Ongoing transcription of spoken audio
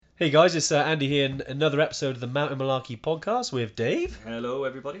Hey guys, it's Andy here in another episode of the Mountain Malarkey podcast with Dave. Hello,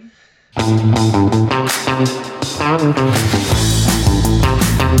 everybody.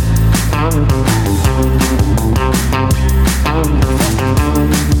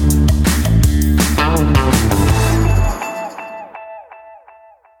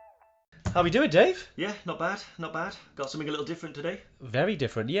 How we doing, Dave? Yeah, not bad. Got something a little different today. Very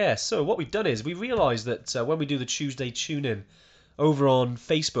different, yeah. So what we've done is we realised that when we do the Tuesday tune-in over on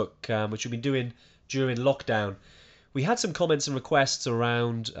Facebook, which we've been doing during lockdown, we had some comments and requests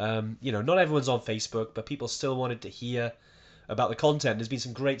around, not everyone's on Facebook, but people still wanted to hear about the content. There's been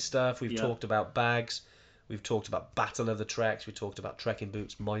some great stuff. We've talked about bags. We've talked about Battle of the Treks. We talked about trekking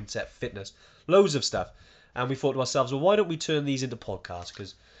boots, mindset, fitness, loads of stuff. And we thought to ourselves, well, why don't we turn these into podcasts?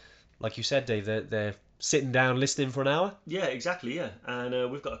 Because, like you said, Dave, they're sitting down listening for an hour. Yeah, exactly. Yeah, and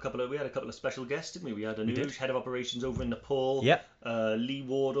we had a couple of special guests, didn't we? We had Anuj, head of operations over in Nepal. Yep. Lee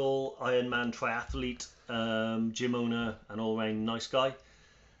Wardle, Ironman triathlete, gym owner, and all-round nice guy.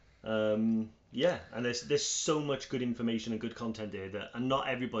 Yeah, and there's so much good information and good content there and not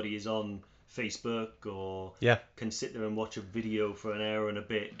everybody is on Facebook or can sit there and watch a video for an hour and a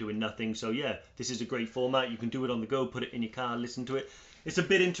bit doing nothing. So yeah, this is a great format. You can do it on the go, put it in your car, listen to it. It's a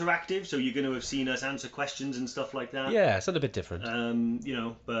bit interactive, so you're going to have seen us answer questions and stuff like that. Yeah, it's a little bit different.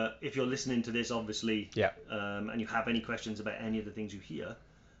 But if you're listening to this, obviously, and you have any questions about any of the things you hear,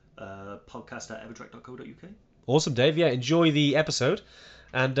 podcast@evertrek.co.uk. Awesome, Dave. Yeah, enjoy the episode,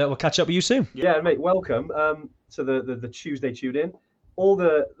 and we'll catch up with you soon. Yeah, mate, welcome to the Tuesday tune-in. All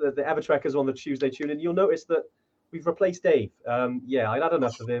the Evertrekkers on the Tuesday tune-in, you'll notice that we've replaced Dave. I'd had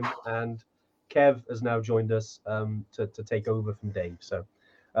enough of him, and Kev has now joined us to take over from Dave. So,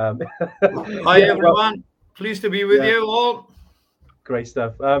 hi everyone, pleased to be with you all. Great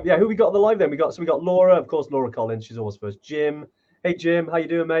stuff. Who we got on the live then? We got Laura, of course, Laura Collins. She's always first. Jim, hey Jim, how you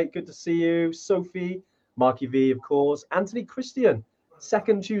doing, mate? Good to see you. Sophie, Marky V, of course. Anthony Christian,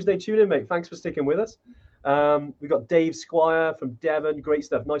 second Tuesday tune-in, mate. Thanks for sticking with us. We got Dave Squire from Devon. Great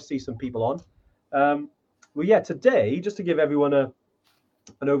stuff. Nice to see some people on. Today, just to give everyone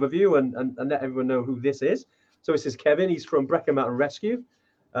an overview and let everyone know who this is. So this is Kevin. He's from Brecon Mountain Rescue.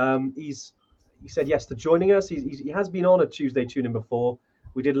 He said yes to joining us. He has been on a Tuesday tune-in before.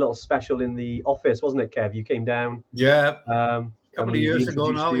 We did a little special in the office, wasn't it, Kev? You came down. Yeah. A couple of years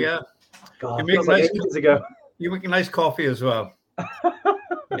ago now, yeah. God, feels like ages ago. You make a nice coffee as well.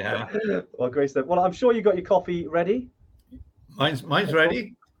 Yeah. Well, great stuff. Well, I'm sure you got your coffee ready. Mine's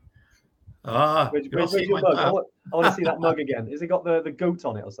ready. Where's your mug? I want to see that mug again. Has it got the goat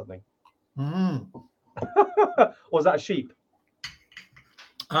on it or something? Or is that a sheep?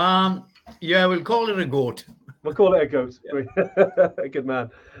 We'll call it a goat. We'll call it a goat. Yeah. Good man.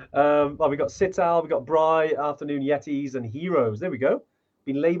 We got Sital, we got Bry, Afternoon Yetis, and Heroes. There we go.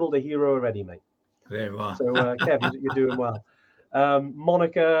 Been labelled a hero already, mate. There you are. So, Kev, you're doing well.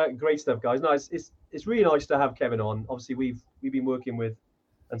 Monica, great stuff, guys. No, it's really nice to have Kevin on. Obviously, we've been working with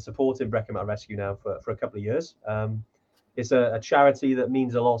and supporting Brecon Mountain Rescue now for a couple of years. It's a charity that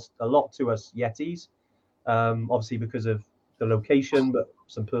means a lot to us Yetis, obviously because of the location, but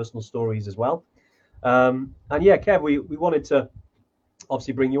some personal stories as well. Kev, we wanted to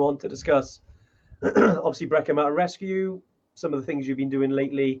obviously bring you on to discuss obviously Brecon Mountain Rescue, some of the things you've been doing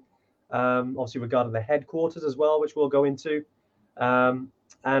lately, obviously regarding the headquarters as well, which we'll go into,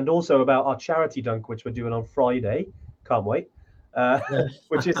 and also about our charity dunk, which we're doing on Friday. Can't wait.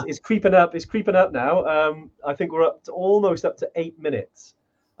 Which is creeping up. It's creeping up now. I think we're almost up to 8 minutes.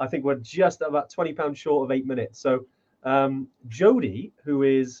 I think we're just about £20 short of 8 minutes. So Jody, who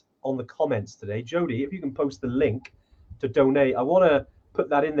is on the comments today, Jody, if you can post the link to donate, I want to put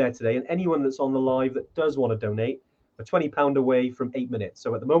that in there today. And anyone that's on the live that does want to donate, we're £20 away from 8 minutes.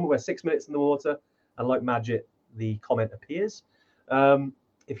 So at the moment we're 6 minutes in the water, and like magic, the comment appears.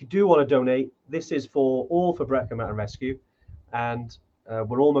 If you do want to donate, this is all for Brecon Mountain Rescue. And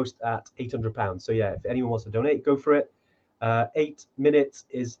we're almost at £800. So yeah, if anyone wants to donate, go for it. 8 minutes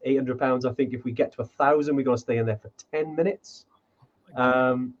is £800. I think if we get to 1,000, we've got to stay in there for 10 minutes.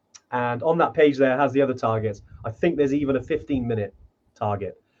 And on that page there has the other targets. I think there's even a 15-minute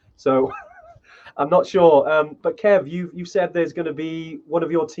target. So I'm not sure. But Kev, you said there's going to be one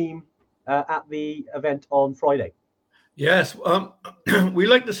of your team at the event on Friday. Yes, we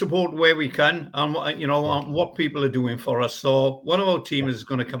like to support where we can and on what people are doing for us. So one of our team is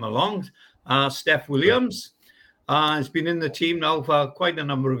going to come along, Steph Williams. Has been in the team now for quite a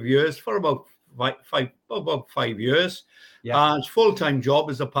number of years, for about 5 years. Yeah. His full-time job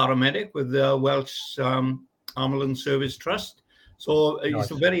is a paramedic with the Welsh Ambulance Service Trust. So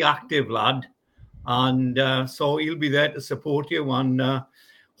he's a very active lad, and so he'll be there to support you and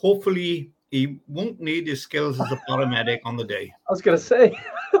hopefully he won't need his skills as a paramedic on the day. I was going to say,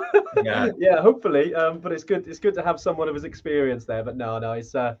 Yeah. yeah, hopefully. But it's good. It's good to have someone of his experience there. But no,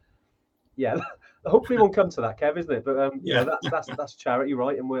 it's yeah. Hopefully, it won't come to that, Kev, isn't it? But Yeah. that's charity,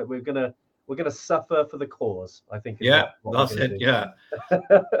 right? And we're gonna suffer for the cause. I think. Yeah, what that's we're it. gonna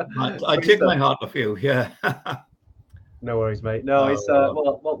Yeah. I take my heart off you. Yeah. No worries, mate. No, it's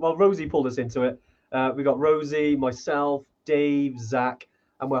well, Rosie pulled us into it. We got Rosie, myself, Dave, Zach,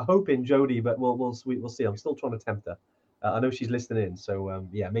 and we're hoping Jody, but we'll see. I'm still trying to tempt her. I know she's listening in, so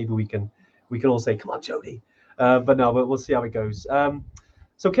yeah, maybe we can all say, "Come on, Jody." But no, we'll see how it goes.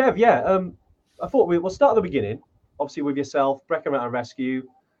 So Kev, yeah, I thought we'll start at the beginning. Obviously, with yourself, Brecon Mountain Rescue. Can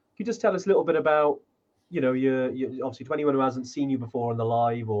you just tell us a little bit about, you're obviously, to anyone who hasn't seen you before on the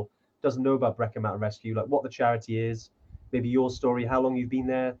live or doesn't know about Brecon Mountain Rescue, like what the charity is, maybe your story, how long you've been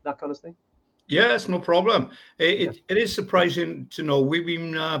there, that kind of thing? Yes, no problem. It is surprising to know we've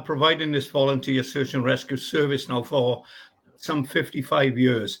been providing this volunteer search and rescue service now for some 55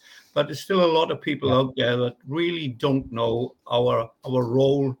 years, but there's still a lot of people out there that really don't know our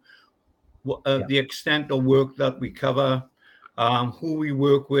role, the extent of work that we cover, who we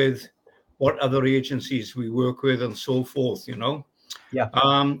work with, what other agencies we work with, and so forth. Yeah.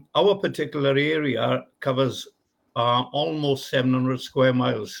 Our particular area covers almost 700 square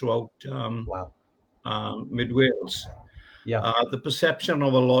miles throughout Mid Wales. Yeah. The perception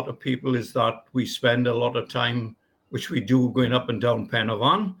of a lot of people is that we spend a lot of time, which we do, going up and down Pen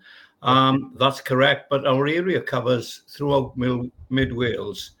y Fan. That's correct, but our area covers throughout Mid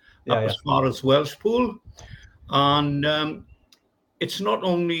Wales, as far as Welshpool, and it's not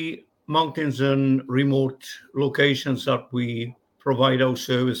only mountains and remote locations that we provide our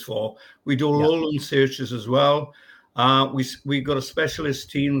service for. We do lowland searches as well. We got a specialist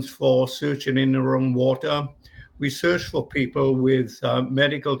teams for searching in and around water. We search for people with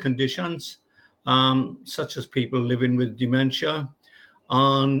medical conditions, such as people living with dementia,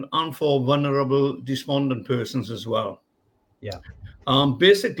 and for vulnerable, despondent persons as well. Yeah.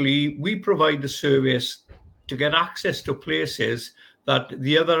 Basically, we provide the service to get access to places that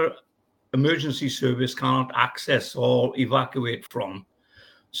the other emergency service cannot access or evacuate from.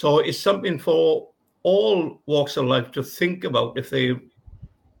 So it's something for all walks of life to think about if they're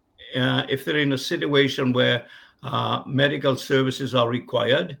in a situation where medical services are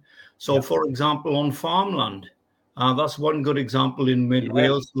required. So, for example, on farmland, that's one good example in Mid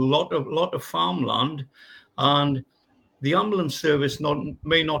Wales. A lot of farmland, and the ambulance service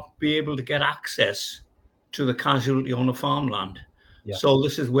may not be able to get access to the casualty on the farmland. Yeah. So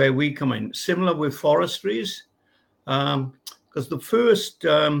this is where we come in. Similar with forestries, because the first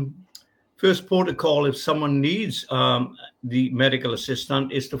protocol, if someone needs the medical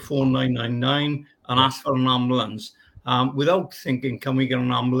assistant, is to phone 999 and ask for an ambulance without thinking, can we get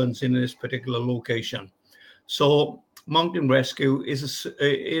an ambulance in this particular location? So Mountain Rescue is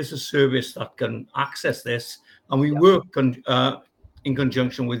a service that can access this, and we work in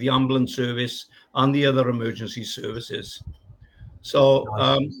conjunction with the ambulance service and the other emergency services. So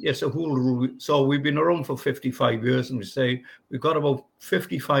so we've been around for 55 years, and we've got about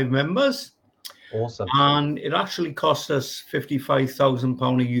 55 members. Awesome. And it actually costs us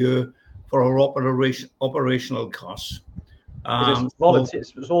 £55,000 a year for our operational costs. It's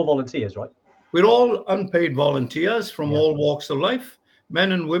volunteers. It's all volunteers, right? We're all unpaid volunteers from all walks of life,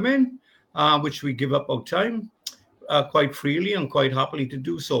 men and women, which we give up our time quite freely and quite happily to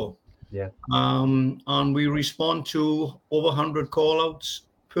do so. Yeah. And we respond to over 100 call-outs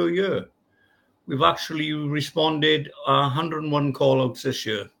per year. We've actually responded 101 call-outs this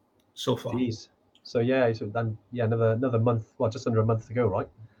year so far. Jeez. So another month, just under a month to go, right?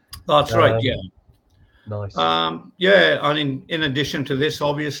 That's right. Yeah. Nice. And in addition to this,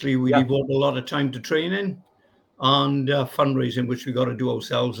 obviously, we devote a lot of time to training and fundraising, which we got to do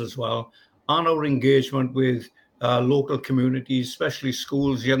ourselves as well, and our engagement with local communities, especially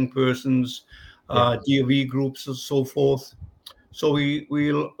schools, young persons, DOV groups, and so forth. So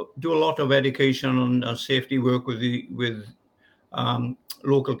we'll do a lot of education and safety work with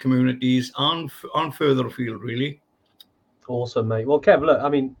local communities and further afield, really. Awesome, mate. Well, Kev, look, I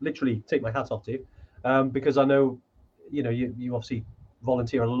mean, literally take my hat off to you, because I know, you obviously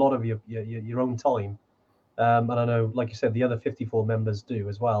volunteer a lot of your own time, and I know, like you said, the other 54 members do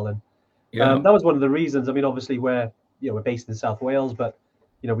as well, and that was one of the reasons. I mean, obviously, we're based in South Wales, but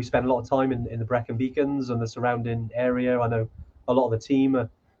we spend a lot of time in the Brecon Beacons and the surrounding area. I know a lot of the team.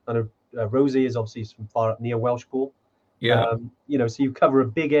 I know Rosie is obviously from far up near Welshpool. Yeah. So you cover a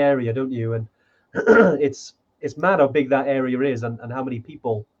big area, don't you? And it's mad how big that area is, and how many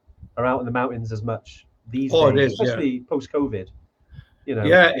people are out in the mountains as much these days, especially post-COVID. You know,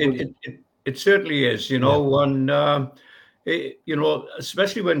 Yeah, it certainly is. You know, and you know,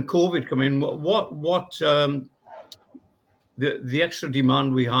 especially when COVID came in, the extra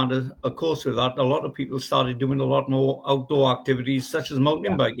demand we had, of course, with that, a lot of people started doing a lot more outdoor activities, such as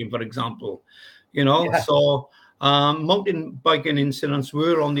mountain biking, for example. You know, so mountain biking incidents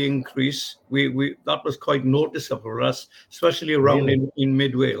were on the increase. We that was quite noticeable for us, especially around in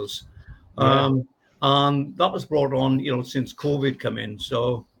mid Wales. And that was brought on, you know, since COVID came in.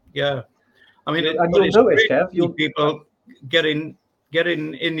 So yeah, I mean, and you'll notice, Kev, people getting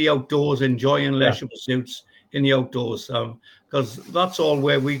in the outdoors, enjoying leisure pursuits in the outdoors, because that's all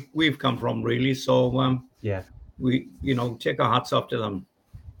where we've come from, really. So we, you know, take our hats off to them.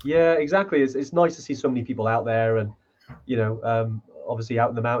 Yeah, exactly. It's nice to see so many people out there, and you know, obviously out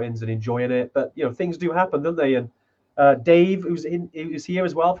in the mountains and enjoying it. But you know, things do happen, don't they? And Dave, who's here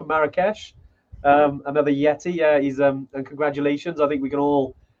as well from Marrakesh, another Yeti. Yeah, he's and congratulations. I think we can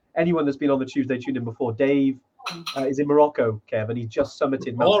all, anyone that's been on the Tuesday Tune In before, Dave is in Morocco, Kev, and he just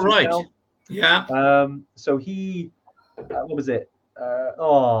summited Mount All right. Toubkal. Yeah. So he, what was it?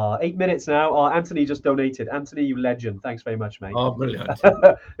 8 minutes now. Oh, Anthony just donated. Anthony, you legend. Thanks very much, mate. Oh, brilliant.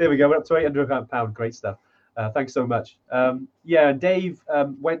 There we go. We're up to £800. Great stuff. Thanks so much. And Dave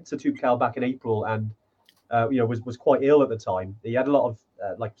went to Toubkal back in April and, you know, was quite ill at the time. He had a lot of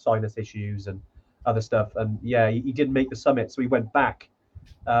like sinus issues and other stuff. And he didn't make the summit. So he went back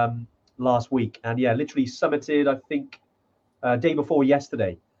last week and literally summited, I think, day before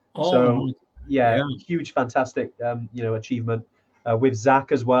yesterday. Oh, so huge, fantastic, you know, achievement with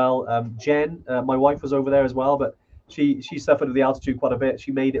Zach as well. Jen, my wife, was over there as well, but she suffered with the altitude quite a bit.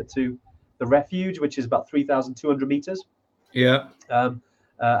 She made it to the refuge, which is about 3,200 meters. Yeah. And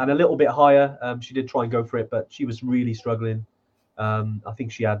a little bit higher. She did try and go for it, but she was really struggling. I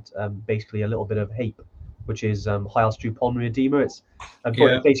think she had basically a little bit of HAPE, which is high altitude pulmonary edema. It's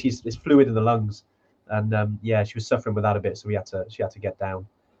basically it's fluid in the lungs, and she was suffering with that a bit, so she had to get down.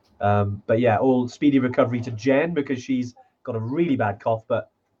 But all speedy recovery to Jen, because she's got a really bad cough. But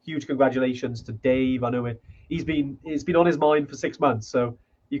huge congratulations to Dave. I know it's been on his mind for 6 months, so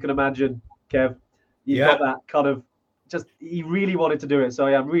you can imagine, Kev, he's got that kind of he really wanted to do it. So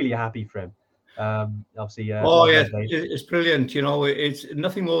I'm really happy for him. Obviously, it's brilliant. You know, it's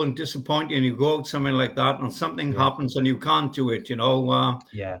nothing more than disappointing. You go out something like that and something happens and you can't do it. You know,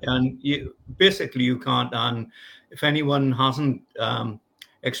 and you can't. And if anyone hasn't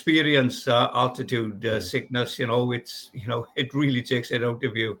experienced altitude sickness, you know, it really takes it out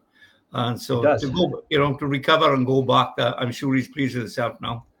of you. And so to go, you know, to recover and go back, I'm sure he's pleased with himself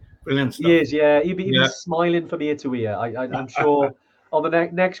now. Brilliant stuff. He is, He'll be smiling from ear to ear. I'm sure. On the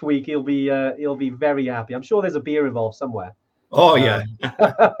next week, he'll be very happy. I'm sure there's a beer involved somewhere. Oh yeah.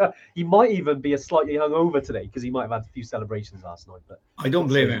 He might even be slightly hungover today because he might have had a few celebrations last night. But I don't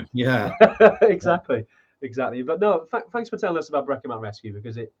blame him. Yeah. Exactly. But no, thanks for telling us about Brecon Mountain Rescue,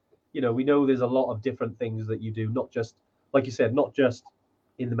 because we know there's a lot of different things that you do, not just, like you said, not just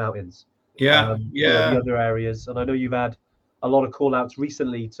in the mountains. The other areas, and I know you've had a lot of call outs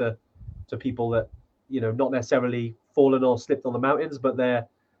recently to people that, you know, not necessarily fallen or slipped on the mountains, but they're,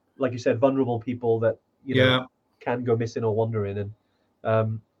 like you said, vulnerable people that can go missing or wandering.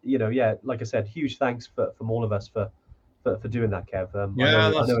 And like I said, huge thanks from all of us for doing that, Kev. I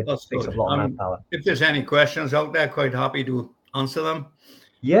know it takes a lot of manpower. If there's any questions out there, quite happy to answer them.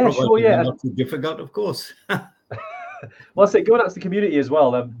 Yeah, sure. Yeah, not too difficult, of course. Well, I say going out to the community as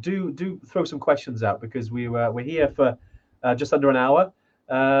well. Do throw some questions out, because we're here for just under an hour.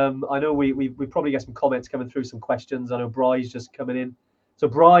 I know we probably get some comments coming through, some questions. I know Bry's just coming in. So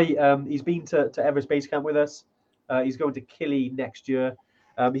Bry, he's been to Everest Base Camp with us. He's going to Kili next year.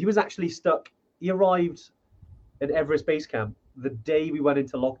 He was actually stuck. He arrived at Everest Base Camp the day we went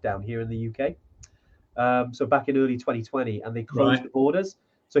into lockdown here in the UK. So back in early 2020, and they closed the borders.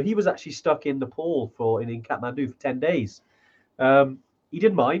 So he was actually stuck in Nepal in Kathmandu for 10 days. He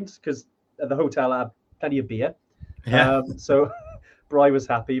didn't mind, because at the hotel I had plenty of beer. So Bry was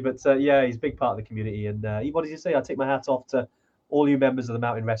happy, but he's a big part of the community. And what did you say? I take my hat off to all you members of the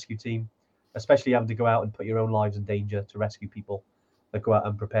mountain rescue team, especially having to go out and put your own lives in danger to rescue people that go out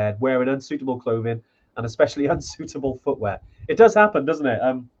unprepared, wearing unsuitable clothing, and especially unsuitable footwear. It does happen, doesn't it?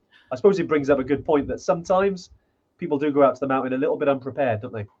 I suppose it brings up a good point that sometimes people do go out to the mountain a little bit unprepared,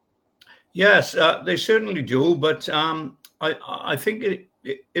 don't they? Yes, they certainly do. But I think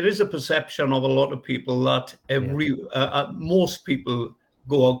it is a perception of a lot of people that most people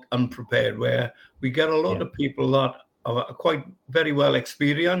go out unprepared, where we get a lot of people that are quite very well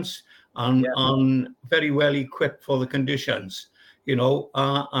experienced and very well equipped for the conditions,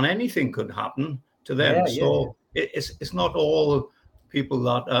 and anything could happen to them. It's not all people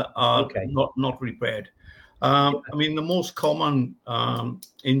that are Okay. not repaired. I mean, the most common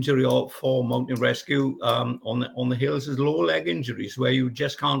injury for mountain rescue on the hills is lower leg injuries, where you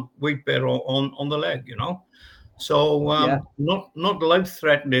just can't weight bear on the leg, you know. So not life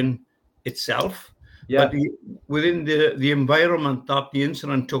threatening itself, but within the environment that the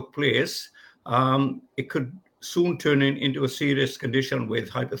incident took place, it could soon turn into a serious condition with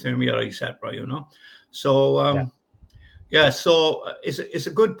hypothermia, etc. You know, so. So it's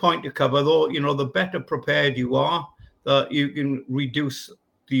a good point to cover, though. You know, the better prepared you are, you can reduce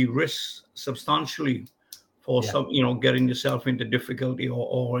the risk substantially for some, you know, getting yourself into difficulty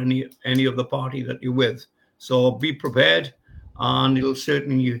or any of the party that you're with. So be prepared, and it'll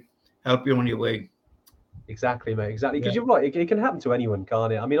certainly help you on your way. Exactly, mate. Exactly, because you're right. It can happen to anyone,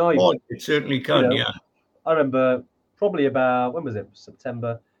 can't it? I mean, it certainly can. I remember probably about, when was it?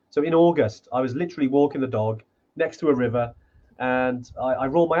 September. So in August, I was literally walking the dog next to a river, and I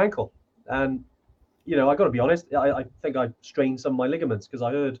rolled my ankle. And you know, I got to be honest, I think I strained some of my ligaments because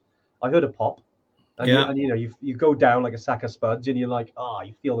I heard a pop, and you know, you go down like a sack of spuds, and you're like,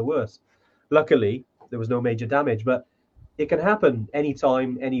 you feel the worst. Luckily, there was no major damage, but it can happen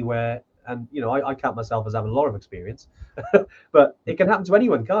anytime, anywhere. And you know, I count myself as having a lot of experience, but it can happen to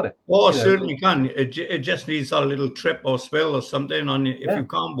anyone, can't it? Oh, it certainly can. It just needs a little trip or spill or something, and if you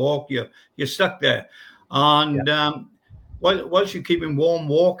can't walk, you're stuck there. And whilst you keep him warm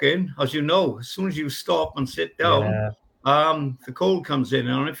walking, as you know, as soon as you stop and sit down, the cold comes in.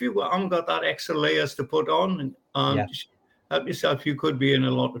 And if you haven't got that extra layers to put on, help yourself, you could be in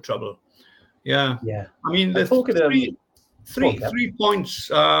a lot of trouble. I mean, the three points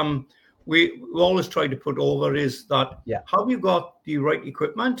we always try to put over is that have you got the right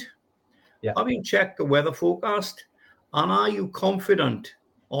equipment? Have you checked the weather forecast? And are you confident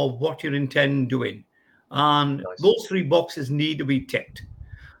of what you're intending doing? And those three boxes need to be ticked.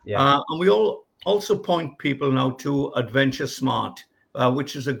 And we all also point people now to Adventure Smart,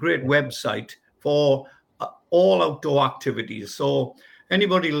 which is a great website for all outdoor activities. So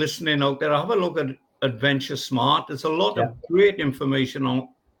anybody listening out there, have a look at Adventure Smart. There's a lot of great information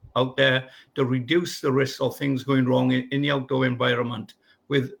out there to reduce the risk of things going wrong in the outdoor environment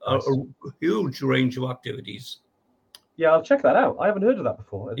with a huge range of activities. Yeah, I'll check that out. I haven't heard of that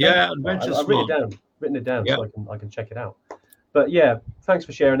before. Adventure Smart. I've written it down so I can check it out. But yeah, thanks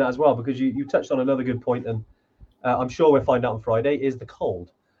for sharing that as well, because you touched on another good point, and I'm sure we'll find out on Friday, is the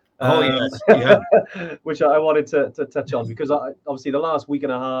cold. Which I wanted to touch on, because obviously the last week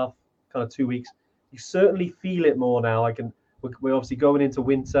and a half, kind of 2 weeks, you certainly feel it more now. We're obviously going into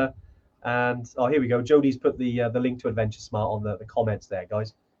winter, and here we go. Jodie's put the link to Adventure Smart on the comments there,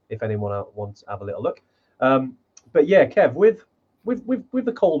 guys, if anyone wants to have a little look. But yeah, Kev, with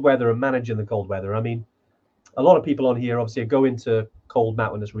the cold weather and managing the cold weather, I mean, a lot of people on here obviously are going to cold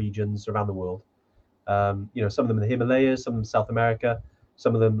mountainous regions around the world. You know, some of them in the Himalayas, some in South America,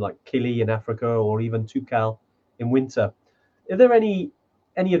 some of them like Kili in Africa, or even Tukal in winter. Are there any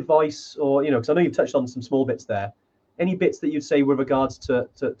advice, or, you know, because I know you've touched on some small bits there, any bits that you'd say with regards to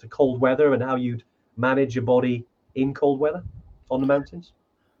cold weather and how you'd manage your body in cold weather on the mountains?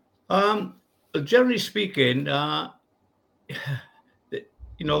 Generally speaking,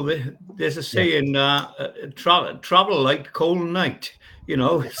 you know, there's a saying, travel like cold night, you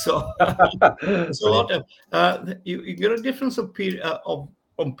know, so it's a lot of, you get a difference of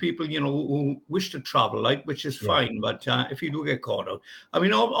people, you know, who wish to travel, like, which is fine. But if you do get caught out, I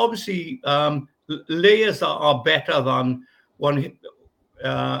mean, obviously, layers are better than one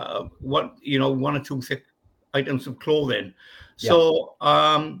or two thick items of clothing. So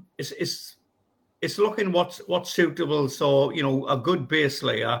it's looking what's suitable. So, you know, a good base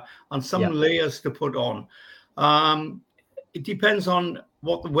layer and some layers to put on. It depends on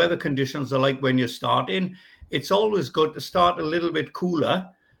what the weather conditions are like when you're starting. It's always good to start a little bit cooler,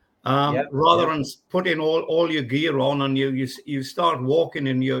 rather than putting all your gear on, and you start walking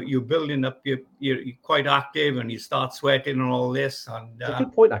and you're building up. You're quite active and you start sweating and all this. And it's a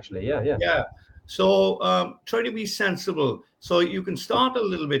good point, actually. Yeah. So try to be sensible. So you can start a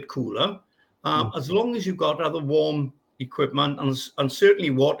little bit cooler, as long as you've got other warm equipment and certainly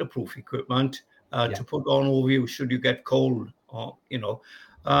waterproof equipment to put on over you should you get cold, or, you know.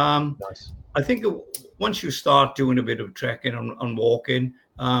 I think once you start doing a bit of trekking and walking,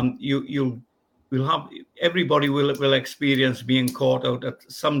 everybody will experience being caught out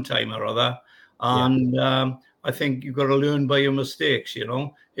at some time or other, and I think you've got to learn by your mistakes. You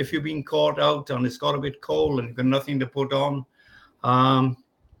know, if you've been caught out and it's got a bit cold and you've got nothing to put on,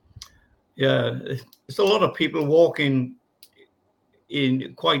 there's a lot of people walking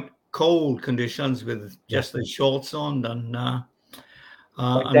in quite cold conditions with just the shorts on, and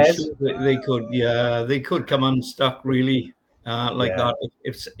Like I'm Des? sure they could come unstuck really like Yeah. that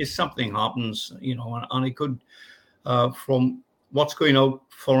if something happens, and it could, from what's going out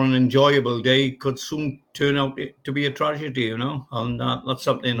for an enjoyable day, could soon turn out to be a tragedy, and that's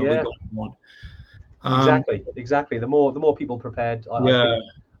something that we Yeah. don't want. Exactly. The more people prepared, I Yeah. think,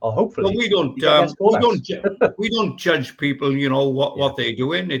 or hopefully, Well, we don't you get less call-outs. we don't judge people, what they're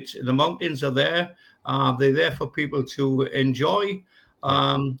doing. It's the mountains are there. They're there for people to enjoy.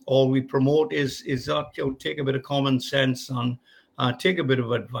 All we promote is that take a bit of common sense and take a bit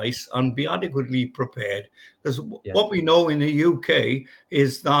of advice and be adequately prepared. Because what we know in the UK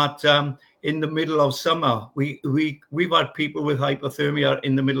is that in the middle of summer, we've had people with hypothermia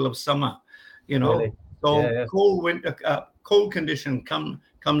in the middle of summer. Really? So cold winter, cold condition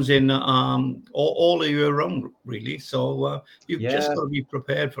comes in all the year round, really. So you've just got to be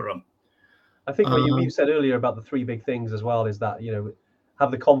prepared for them. I think what you said earlier about the three big things as well is that have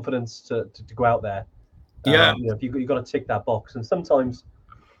the confidence to go out there. If you've got to tick that box, and sometimes,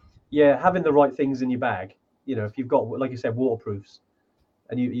 having the right things in your bag. If you've got, like you said, waterproofs,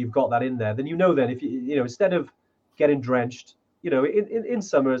 and you've got that in there, then then if you instead of getting drenched, in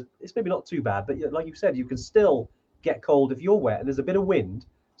summer it's maybe not too bad, but like you said, you can still get cold if you're wet and there's a bit of wind.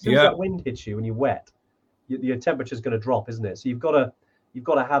 As soon as that wind hits you and you're wet, your temperature's going to drop, isn't it? So you've got to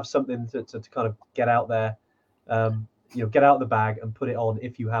have something to kind of get out there, get out the bag and put it on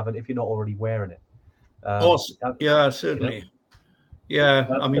if you're not already wearing it. Certainly.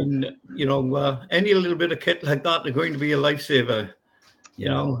 I mean, any little bit of kit like that are going to be a lifesaver.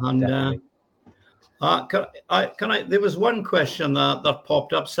 And can I? There was one question that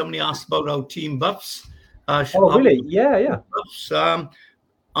popped up. Somebody asked about our team buffs. Really? Yeah. Buffs,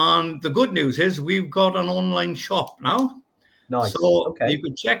 and the good news is we've got an online shop now. Nice. So you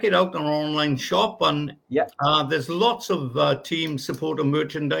can check it out on our online shop, and there's lots of team supporter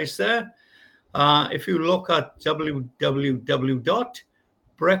merchandise there. If you look at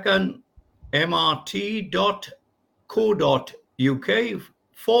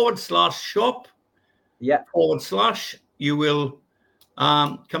www.breckenmrt.co.uk/shop, you will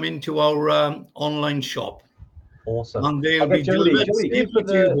come into our online shop. Awesome. And they'll be Jody, you put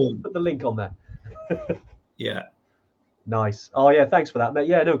the link on there. Yeah. Nice. Oh yeah, thanks for that, mate.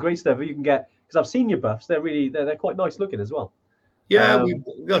 Yeah, no, great stuff. You can get, because I've seen your buffs. They're quite nice looking as well. Yeah, we've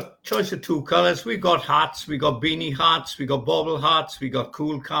got choice of two colors. We got hats, we got beanie hats, we got bobble hats, we got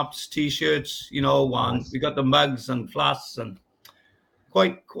cool caps, t-shirts, and we got the mugs and flasks, and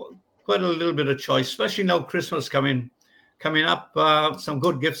quite a little bit of choice, especially now Christmas coming up. Some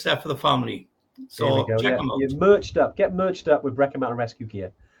good gifts there for the family. So check them out. Get merched up with Brecon Mountain Rescue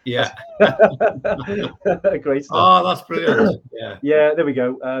gear. Yeah. Great stuff. Oh, that's brilliant. Yeah, there we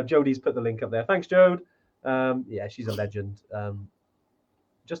go. Jody's put the link up there. Thanks, Jode. She's a legend.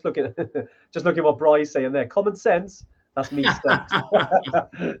 Just looking what Bry's saying there. Common sense. That's me stumped.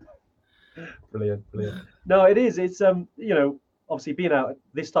 Brilliant. No, it is. It's obviously being out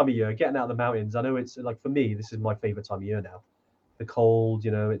this time of year, getting out of the mountains. I know it's like, for me, this is my favorite time of year now. The cold,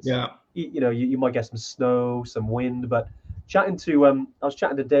 it's you might get some snow, some wind, but I was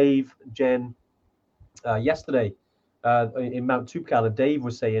chatting to Dave, Jen, yesterday in Mount Toubkal, and Dave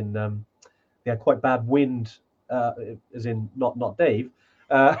was saying they had quite bad wind, as in not Dave,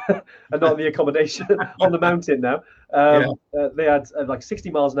 and not the accommodation on the mountain now. They had like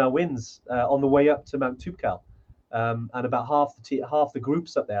 60 miles an hour winds on the way up to Mount Toubkal, and about half the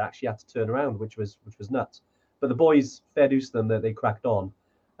groups up there actually had to turn around, which was nuts. But the boys, fair dues to them, that they cracked on.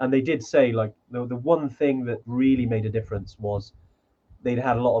 And they did say, like, the one thing that really made a difference was they'd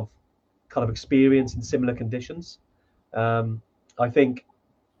had a lot of kind of experience in similar conditions. I think,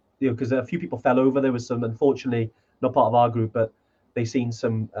 because a few people fell over. There was some, unfortunately, not part of our group, but they seen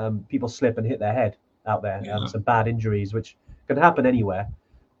some people slip and hit their head out there. Some bad injuries, which can happen anywhere.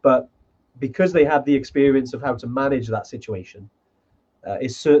 But because they had the experience of how to manage that situation,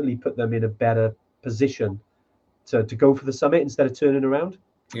 it certainly put them in a better position to go for the summit instead of turning around.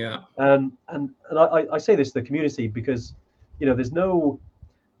 And I say this to the community because there's no,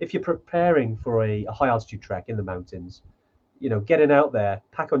 if you're preparing for a high altitude trek in the mountains, getting out there,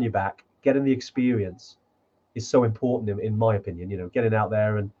 pack on your back, getting the experience is so important in my opinion. Getting out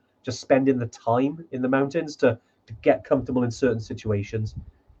there and just spending the time in the mountains to get comfortable in certain situations,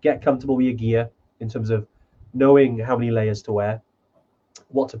 get comfortable with your gear in terms of knowing how many layers to wear,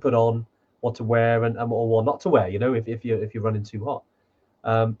 what to put on, what to wear and or what not to wear, if you're running too hot.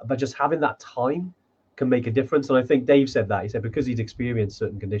 But just having that time can make a difference. And I think Dave said that. He said because he'd experienced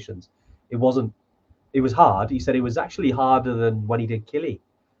certain conditions, it was hard. He said it was actually harder than when he did Killy.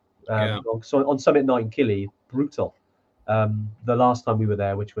 So on Summit Night in Killy, brutal. the last time we were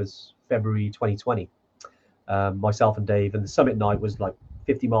there, which was February 2020. Myself and Dave, and the summit night was like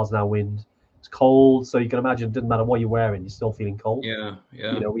 50 miles an hour wind. It's cold, so you can imagine it doesn't matter what you're wearing, you're still feeling cold. Yeah.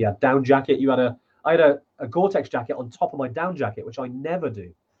 You know, we had down jacket. I had a Gore-Tex jacket on top of my down jacket, which I never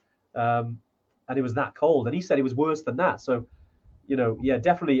do. And it was that cold. And he said it was worse than that. So, you know, yeah,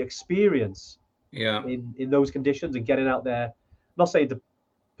 definitely experience in those conditions and getting out there. Not saying to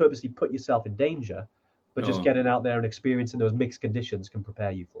purposely put yourself in danger, but just getting out there and experiencing those mixed conditions can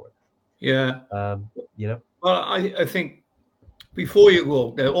prepare you for it. Yeah. You know. Well, I think before you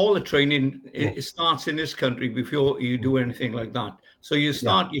go, all the training it starts in this country before you do anything like that. So you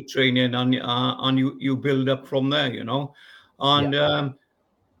start your training and you build up from there, you know. And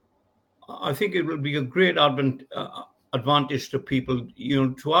I think it will be a great advantage to people, you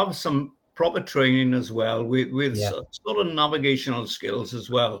know, to have some proper training as well with sort of navigational skills as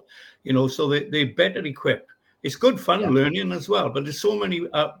well, you know, so they're better equipped. It's good fun learning as well, but there's so many,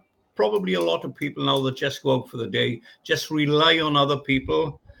 probably a lot of people now that just go out for the day, just rely on other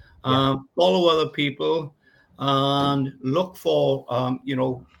people, follow other people, and look for, you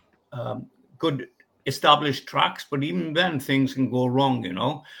know, good established tracks, but even then things can go wrong, you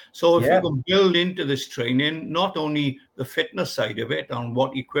know. So if you can build into this training, not only the fitness side of it and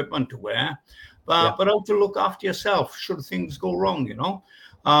what equipment to wear, but how to look after yourself should things go wrong, you know.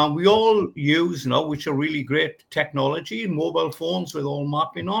 We all use now, which are really great technology, mobile phones with all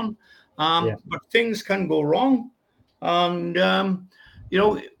mapping on, but things can go wrong. And, you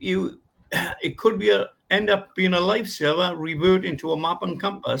know, it could be end up being a lifesaver, revert into a map and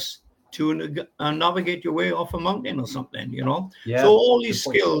compass to navigate your way off a mountain or something, you know. So all these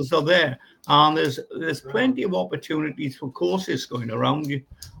skills are there, and there's plenty of opportunities for courses going around you,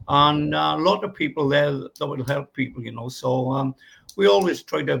 and a lot of people there that will help people, you know. So we always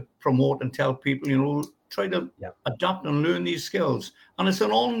try to promote and tell people, you know, try to adapt and learn these skills, and it's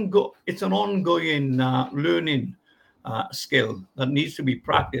an ongoing learning skill that needs to be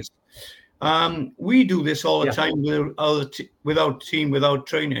practiced. We do this all the time without team, without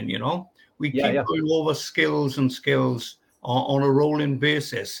training, you know. We keep going over skills on a rolling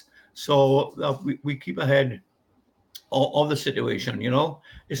basis, so that we keep ahead of the situation, you know.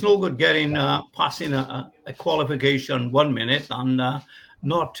 It's no good getting passing a qualification 1 minute and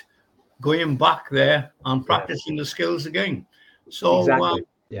not going back there and practicing the skills again. So exactly.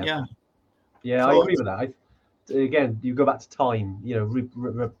 So, I agree with that. Again, you go back to time, you know,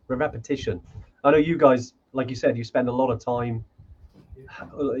 repetition. I know you guys, like you said, you spend a lot of time,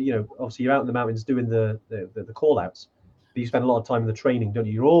 you know, obviously you're out in the mountains doing the call outs, but you spend a lot of time in the training, don't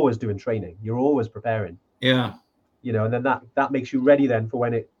you? You're always doing training. You're always preparing. Yeah. You know, and then that makes you ready then for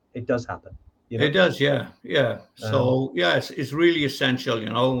when it does happen. You know? It does, yeah. So it's really essential, you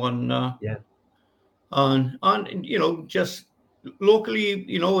know, and you know, just locally,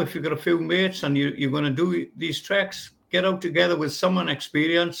 you know, if you've got a few mates and you're going to do these treks, get out together with someone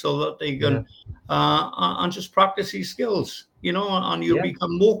experienced so that they can and just practice these skills, you know, and you'll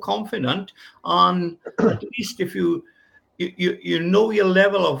become more confident. And at least if you know your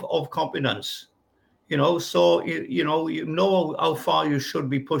level of competence, you know, so you know how far you should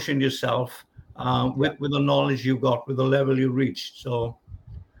be pushing yourself with the knowledge you got, with the level you reached. So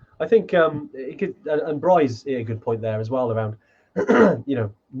I think it could, and Bry's a good point there as well around, you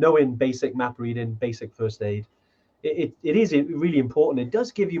know, knowing basic map reading, basic first aid. It is really important. It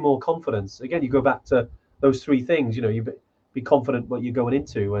does give you more confidence. Again, you go back to those three things. You know, you be confident what you're going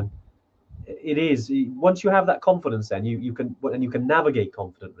into, and it is once you have that confidence, then you can navigate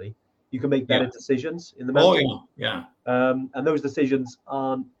confidently. You can make better decisions in the mountain. And those decisions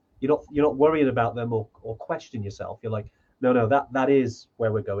aren't, you're not worrying about them or question yourself. You're like, no, that is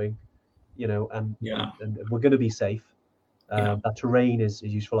where we're going, you know, and we're going to be safe. That terrain is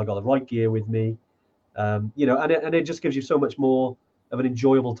useful. I got the right gear with me, you know, and it just gives you so much more of an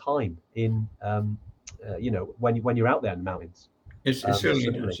enjoyable time in, you know, when you're out there in the mountains. It certainly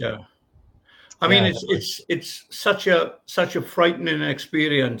does, yeah. I mean, it's such a frightening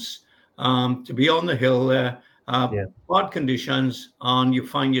experience to be on the hill there, bad conditions, and you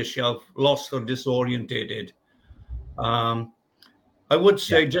find yourself lost or disorientated. I would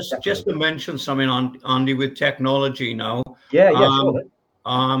say just to mention something on Andy with technology now. Sure.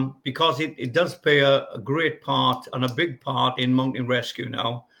 Because it does play a great part and a big part in mountain rescue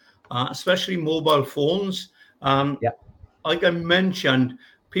now, especially mobile phones. Like I mentioned,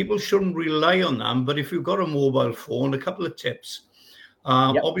 people shouldn't rely on them, but if you've got a mobile phone, a couple of tips.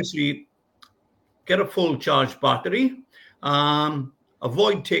 Obviously, get a full charge battery.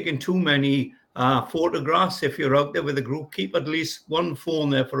 Avoid taking too many photographs if you're out there with a group. Keep at least one phone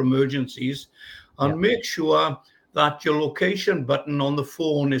there for emergencies, and make sure that your location button on the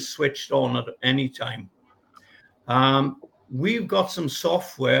phone is switched on at any time. We've got some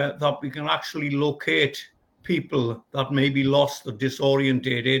software that we can actually locate people that may be lost or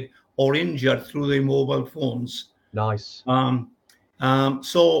disorientated or injured through their mobile phones. Nice.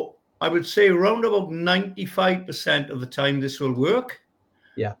 So I would say around about 95% of the time this will work.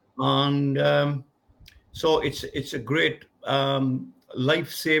 Yeah. And so it's a great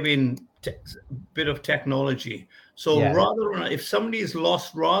life-saving bit of technology. So rather than, if somebody is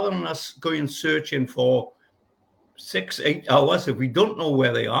lost, rather than us going searching for 6-8 hours if we don't know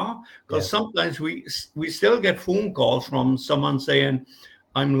where they are, because sometimes we still get phone calls from someone saying,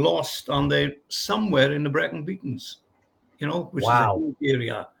 I'm lost, and they're somewhere in the Brecon Beacons, which is a huge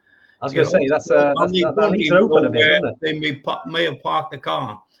area. I was going to say that leaves it open a bit, doesn't it? They may have parked the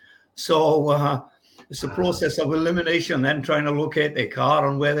car. So it's a process of elimination, then trying to locate their car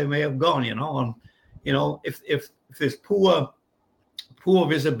and where they may have gone, and if there's poor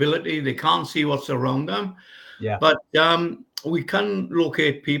visibility, they can't see what's around them. Yeah. But we can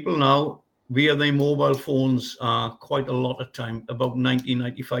locate people now via their mobile phones quite a lot of time, about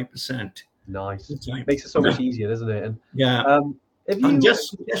 90-95%. Nice. Makes it so much easier, doesn't it? And and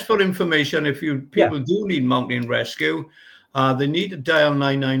just for information, if people do need mountain rescue, they need to dial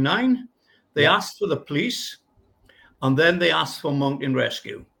 999. They ask for the police, and then they ask for mountain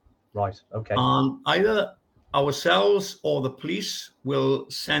rescue. Right. Okay. And either ourselves or the police will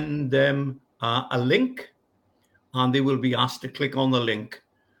send them a link, and they will be asked to click on the link.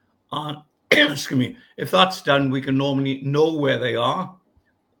 And excuse me, if that's done, we can normally know where they are,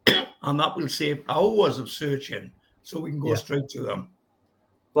 and that will save hours of searching, so we can go straight to them.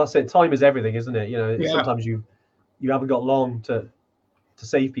 Well, that's it. Time is everything, isn't it? Sometimes you haven't got long to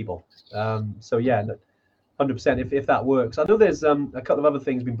save people. So yeah, 100%. If that works, I know there's a couple of other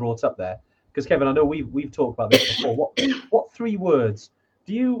things been brought up there, because Kevin, I know we've talked about this before. What 3 words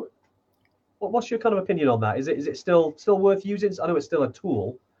do you? What's your kind of opinion on that? Is it still worth using? I know it's still a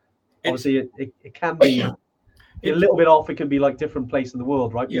tool. Obviously, it can be a little bit off. It can be like different place in the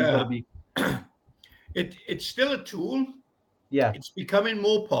world, right? Yeah. It's still a tool. Yeah. It's becoming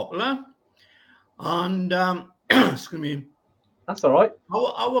more popular, and excuse me. That's all right.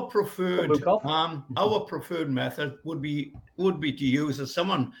 Our preferred method would be to use,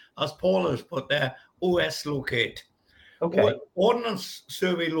 as Paul has put there, OS Locate. Okay. Ordnance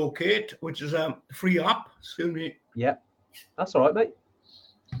Survey Locate, which is a free app. Excuse me. Yeah, that's all right, mate.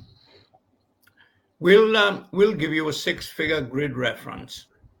 We'll give you a 6-figure grid reference.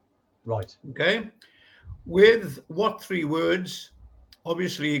 Right. Okay. With what 3 words?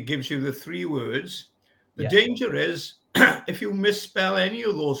 Obviously, it gives you the 3 words. The danger is if you misspell any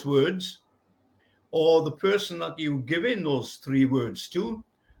of those words, or the person that you give in those 3 words to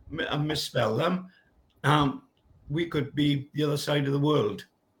misspell them, we could be the other side of the world.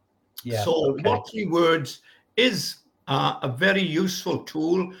 Yeah. So what 3 words is a very useful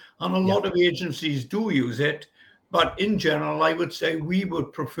tool, and a lot of agencies do use it. But in general, I would say we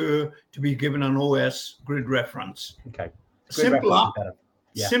would prefer to be given an OS grid reference. Okay. Simple app,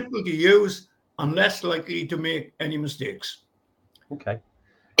 simple to use, and less likely to make any mistakes. Okay.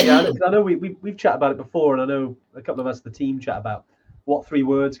 Yeah, I know we've chatted about it before, and I know a couple of us, the team, chat about what 3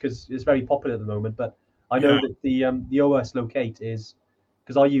 words, because it's very popular at the moment. But I know that the OS Locate is,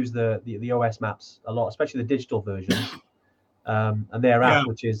 because I use the OS maps a lot, especially the digital version, and their app,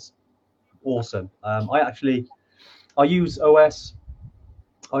 which is awesome. I use OS.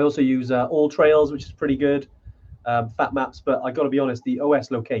 I also use All Trails, which is pretty good. Fat Maps, but I got to be honest, the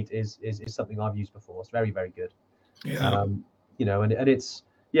OS Locate is something I've used before. It's very, very good. Yeah. And it's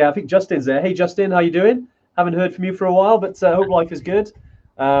I think Justin's there. Hey, Justin, how you doing? Haven't heard from you for a while, but hope life is good.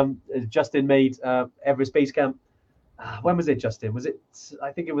 Justin made Everest Base Camp. When was it, Justin?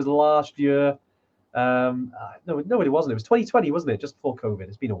 I think it was last year. No, it wasn't. It was 2020, wasn't it? Just before COVID.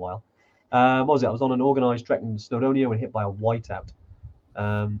 It's been a while. What was it? I was on an organised trek in Snowdonia and hit by a whiteout.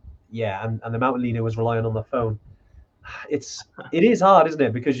 And the mountain leader was relying on the phone. It is hard, isn't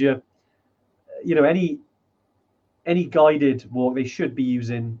it? Because any guided walk, they should be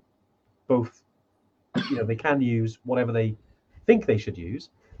using both. They can use whatever they think they should use,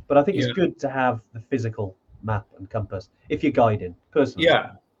 but I think it's good to have the physical map and compass if you're guiding personally.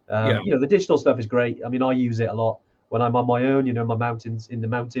 The digital stuff is great. I mean, I use it a lot when I'm on my own. In the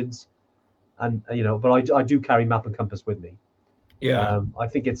mountains, and but I do carry map and compass with me. I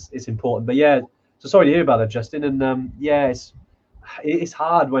think it's important. But so sorry to hear about that, Justin. And it's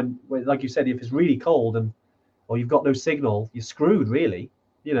hard when, like you said, if it's really cold or you've got no signal, you're screwed, really.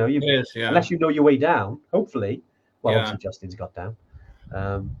 Unless you know your way down. Hopefully, obviously Justin's got down.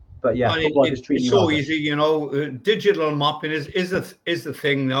 But yeah, And football is treating it's you so well. easy, you know. Digital mapping is the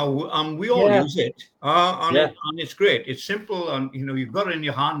thing now, and we all Yeah. use it, and it's great. It's simple, and you know you've got it in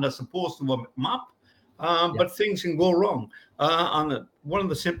your hand as opposed to a map. But things can go wrong, and one of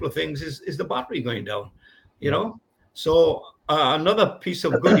the simpler things is the battery going down, you know. So another piece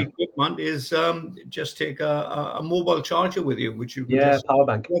of good equipment is just take a mobile charger with you, which you can just power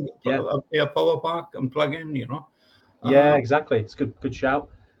bank. a power bank and plug in, you know. Yeah, exactly. It's good shout.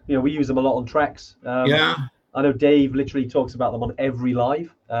 You know, we use them a lot on tracks. Yeah. I know Dave literally talks about them on every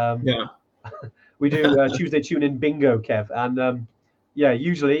live. Yeah. We do Tuesday Tune In Bingo, Kev, and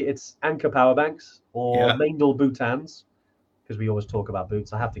usually it's Anker power banks or Meindl boot hands, because we always talk about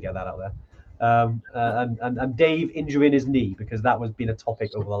boots. I have to get that out there. And Dave injuring his knee, because that was been a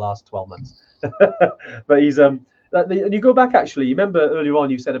topic over the last 12 months. But he's and you go back, actually, you remember earlier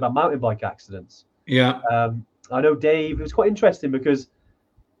on you said about mountain bike accidents. Yeah. I know Dave, it was quite interesting because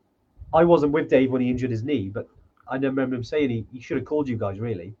I wasn't with Dave when he injured his knee, but I remember him saying he should have called you guys,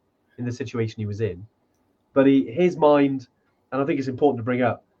 really, in the situation he was in. But his mind, and I think it's important to bring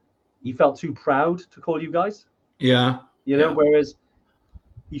up, he felt too proud to call you guys. Yeah. You know, whereas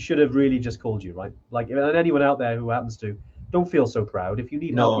he should have really just called you, right? Like, and anyone out there who happens to, don't feel so proud. If you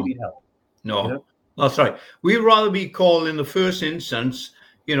need help, you need help. No, you know? That's right. We'd rather be called in the first instance,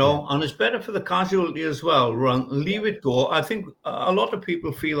 you know, and it's better for the casualty as well. Leave it go. I think a lot of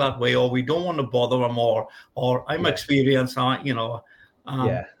people feel that way, or we don't want to bother them, or I'm experienced, you know.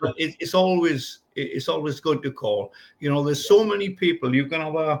 But it's always good to call. You know, there's so many people. You can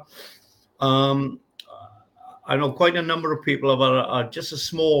have I know quite a number of people have just a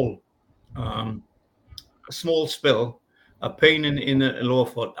small spill, a pain in the lower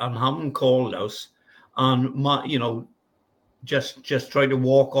foot, and haven't called us, and you know, just try to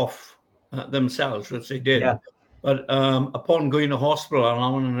walk off themselves, which they did. Yeah. But upon going to hospital and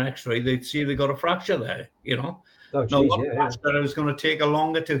having an X-ray, they'd see they got a fracture there. You know, fracture is going to take a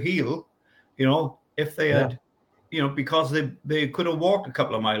longer to heal. You know, if they had, you know, because they could have walked a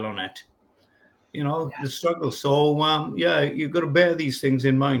couple of miles on it. You know, the struggle. So you've got to bear these things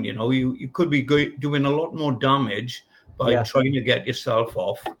in mind. You know, you could be doing a lot more damage by trying to get yourself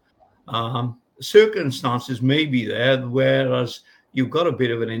off. Circumstances may be there, whereas you've got a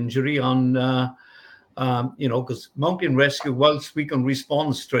bit of an injury on, you know, because mountain rescue, whilst we can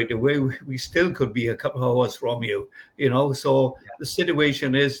respond straight away, we still could be a couple of hours from you, you know. So the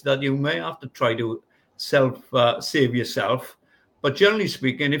situation is that you may have to try to save yourself. But generally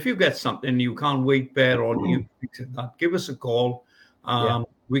speaking, if you get something you can't wait bear on, you give us a call.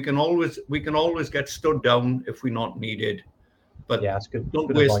 We can always get stood down if we're not needed. But that's good. Don't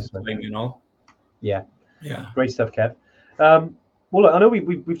good waste advice, time, you know. Yeah. Great stuff, Kev. Well, look, I know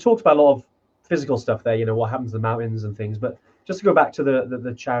we've talked about a lot of physical stuff there. You know, what happens in the mountains and things. But just to go back to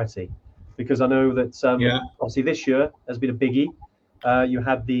the charity, because I know that obviously this year has been a biggie. You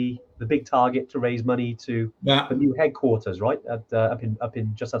had the big target to raise money to the new headquarters, right? Up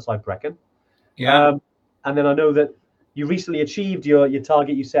in just outside Brecon. Yeah. And then I know that you recently achieved your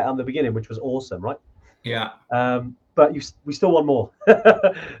target you set at the beginning, which was awesome, right? Yeah. But we still want more.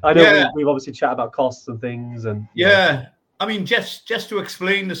 I know we've obviously chatted about costs and things, and I mean, just to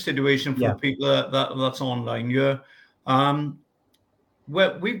explain the situation for people that's online here.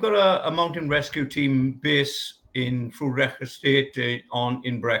 We've got a mountain rescue team base in Fruitrecht Estate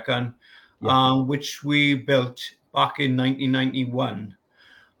in Brecon, which we built back in 1991.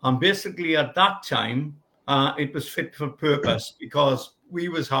 And basically at that time, it was fit for purpose because we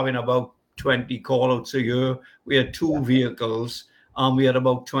was having about 20 call-outs a year. We had 2 vehicles and we had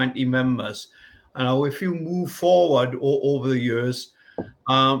about 20 members. And now if you move forward over the years,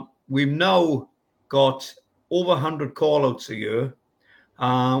 we've now got over 100 call-outs a year.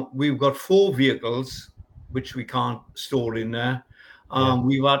 We've got 4 vehicles, which we can't store in there.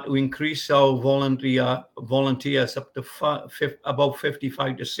 We've had to increase our volunteers up to about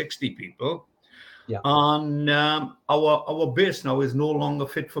 55 to 60 people. And our base now is no longer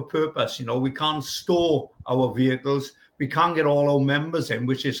fit for purpose. You know, we can't store our vehicles. We can't get all our members in,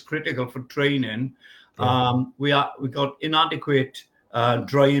 which is critical for training. We got inadequate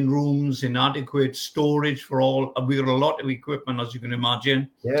drying rooms, inadequate storage for all. We got a lot of equipment, as you can imagine.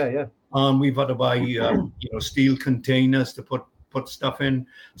 We've had to buy steel containers to put stuff in.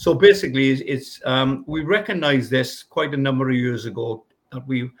 So basically, it's we recognized this quite a number of years ago that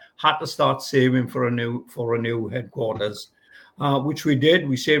we had to start saving for a new headquarters, which we did.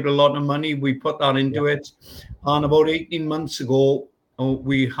 We saved a lot of money. We put that into it, and about 18 months ago,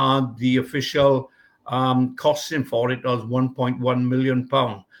 we had the official costing for it was £1.1 million.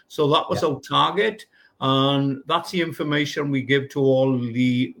 So that was our target. And that's the information we give to all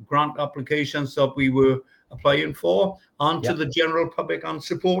the grant applications that we were applying for, and to the general public and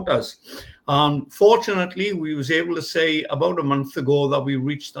supporters. Fortunately, we was able to say about a month ago that we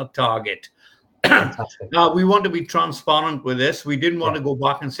reached that target. Fantastic. Now, we want to be transparent with this. We didn't want to go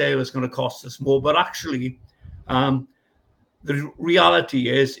back and say, oh, it's going to cost us more. But actually, the reality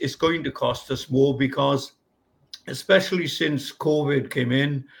is it's going to cost us more, because especially since COVID came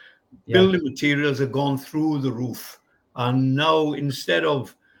in, building materials have gone through the roof. And now, instead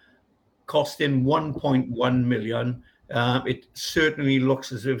of costing 1.1 million, it certainly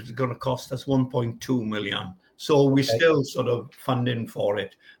looks as if it's going to cost us 1.2 million. So we're still sort of funding for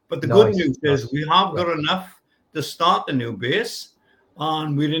it. But the good news is we have got enough to start the new base,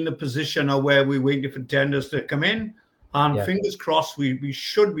 and we're in a position now where we're waiting for tenders to come in. And fingers crossed, we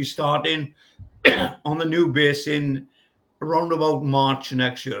should be starting on the new base in around about March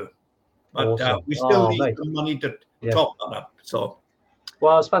next year. But we still need the money to top that up. So,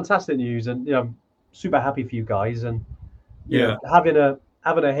 well, it's fantastic news, and I'm super happy for you guys. And you know, having a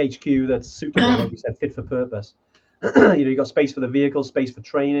HQ that's super, like you said, fit for purpose. You got space for the vehicle, space for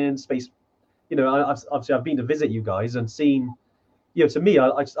training, space. I've been to visit you guys and seen. To me,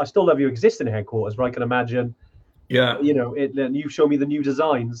 I still love your existing headquarters, where I can imagine. Yeah. And you show me the new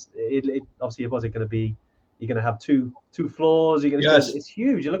designs. It obviously, what's it going to be? You're going to have two floors. You're going to. It's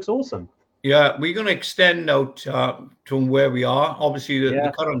huge. It looks awesome. Yeah, we're going to extend out from where we are. Obviously,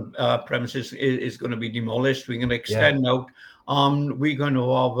 the current premises is going to be demolished. We're going to extend out. We're going to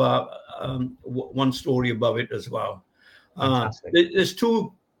have one story above it as well. There's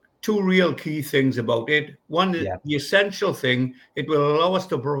two real key things about it. One is the essential thing. It will allow us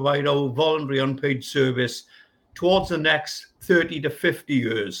to provide our voluntary unpaid service towards the next 30 to 50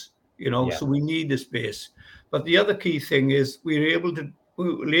 years. So we need the space. But the other key thing is we're able to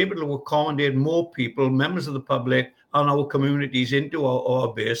accommodate more people, members of the public, and our communities into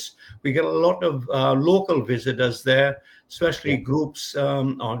our base. We get a lot of local visitors there, especially groups,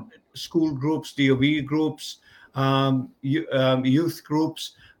 school groups, DOV groups, youth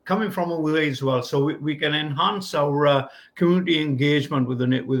groups, coming from away as well. So we can enhance our community engagement with the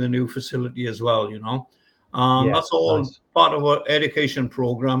new facility as well. That's all part of our education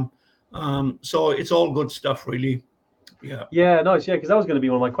program. So it's all good stuff, really. Yeah, nice. Yeah, because that was going to be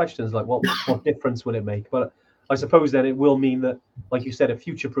one of my questions. Like, what difference will it make? But I suppose then it will mean that, like you said, it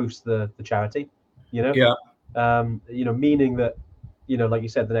future-proofs the charity. Meaning that, like you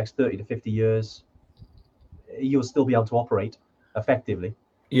said, the next 30 to 50 years, you'll still be able to operate effectively.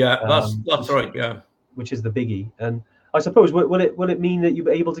 Yeah, that's right. Yeah, which is the biggie. And I suppose will it mean that you'll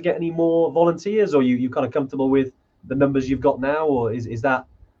be able to get any more volunteers, or you kind of comfortable with the numbers you've got now, or is that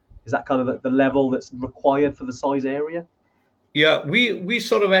kind of the level that's required for the size area? Yeah, we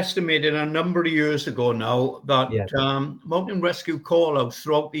sort of estimated a number of years ago now that mountain rescue call-outs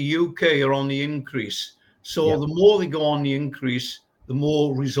throughout the UK are on the increase. So the more they go on the increase, the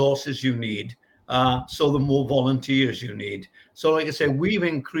more resources you need. So the more volunteers you need. So like I said, we've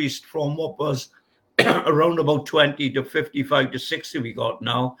increased from what was around about 20 to 55 to 60 we got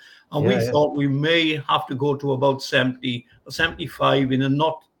now. And we thought we may have to go to about 70 or 75 in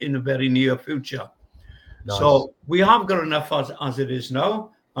a very near future. Nice. So we have got enough as it is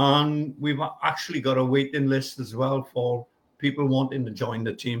now. And we've actually got a waiting list as well for people wanting to join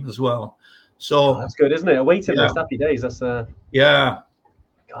the team as well. So that's good, isn't it? A waiting list, happy days. That's that's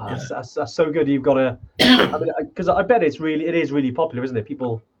so good. You've got to, because I bet it is really popular, isn't it?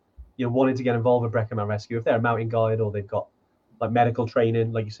 People, wanting to get involved with Brecon Mountain Rescue, if they're a mountain guide or they've got like medical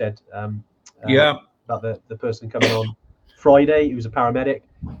training, like you said, about the person coming on Friday who's a paramedic.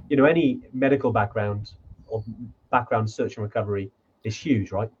 Any medical background or background search and recovery is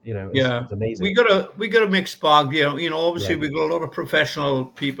huge, right? It's amazing. We got a mixed bag. Obviously we've got a lot of professional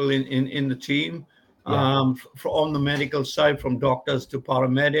people in the team. On the medical side, from doctors to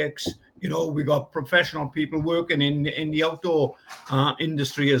paramedics. We got professional people working in the outdoor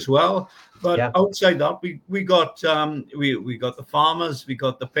industry as well. But outside that, we got the farmers, we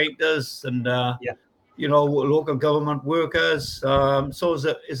got the painters, and local government workers. So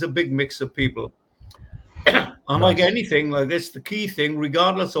it's a big mix of people. And like anything like this, the key thing,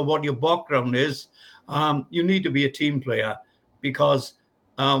 regardless of what your background is, you need to be a team player, because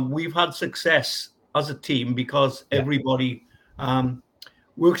we've had success as a team because everybody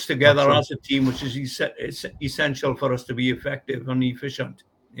works together as a team, which is essential for us to be effective and efficient.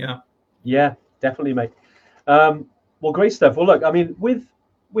 Yeah, definitely, mate. Well, great stuff. Well, look, I mean, with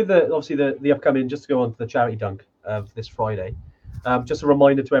obviously the upcoming, just to go on to the charity dunk this Friday, just a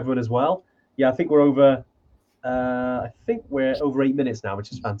reminder to everyone as well. I think we're over 8 minutes now,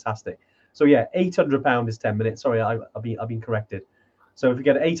 which is fantastic. So yeah, £800 is 10 minutes. Sorry, I've been corrected. So if we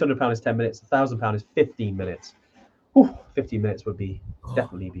get £800 is 10 minutes, £1,000 is 15 minutes. Whew, 15 minutes would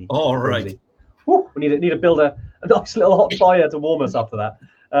definitely be All crazy. right. Whew, we need to build a nice little hot fire to warm us after that.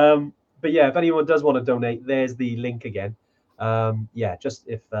 But yeah, if anyone does want to donate, there's the link again. Yeah, just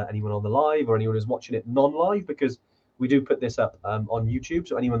if anyone on the live or anyone who's watching it non-live, because we do put this up on YouTube.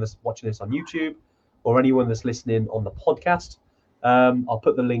 So anyone that's watching this on YouTube or anyone that's listening on the podcast, I'll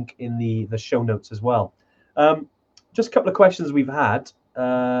put the link in the show notes as well. Just a couple of questions we've had.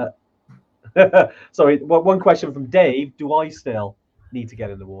 Sorry, one question from Dave. Do I still need to get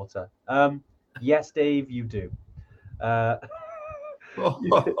in the water? Yes, Dave, you do. I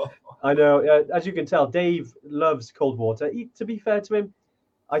know. As you can tell, Dave loves cold water. To be fair to him,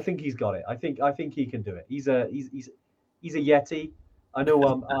 I think he's got it. I think he can do it. He's a Yeti. I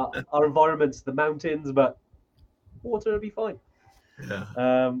know our environment's the mountains, but water will be fine.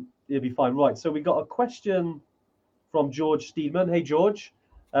 Yeah. It'll be fine. Right. So we got a question from George Steedman. Hey, George.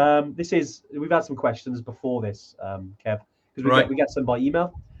 We've had some questions before this, Kev, because we get some by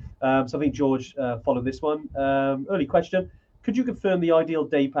email. So I think George followed this one. Early question. Could you confirm the ideal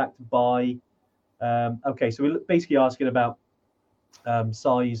day pack to buy? Okay, so we're basically asking about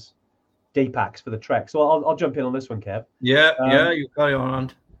size day packs for the trek. So I'll jump in on this one, Kev. Yeah, you carry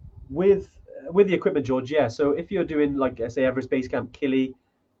on. With the equipment, George, yeah. So if you're doing, like, say, Everest Base Camp, Kili,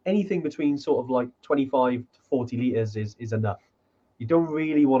 anything between sort of like 25 to 40 litres is enough. You don't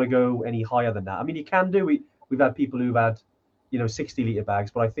really want to go any higher than that. I mean, you can do. We've had people who've had, 60-litre bags,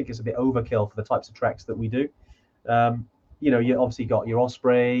 but I think it's a bit overkill for the types of treks that we do. You obviously got your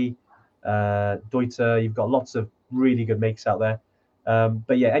Osprey, Deuter. You've got lots of really good makes out there.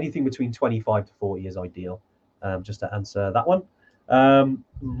 But yeah, anything between 25 to 40 is ideal. Just to answer that one.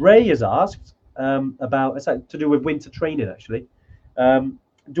 Ray has asked about, it's to do with winter training, actually.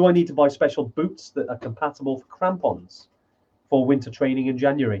 Do I need to buy special boots that are compatible for crampons for winter training in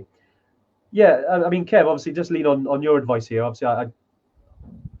January? Yeah, I mean, Kev, obviously, just lean on your advice here. Obviously, I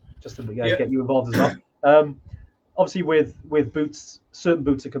just to get you involved as well. Obviously, with boots, certain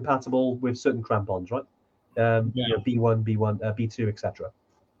boots are compatible with certain crampons, right? B1, B2, etc.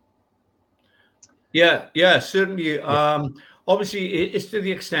 Yeah, certainly. Obviously, it's to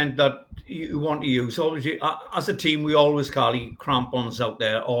the extent that you want to use. Obviously, as a team, we always carry crampons out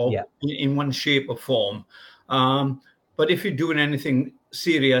there, or in one shape or form. But if you're doing anything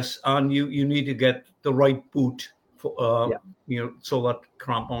serious and you need to get the right boot for, so that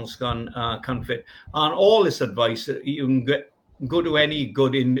crampons can fit. And all this advice, you can go to any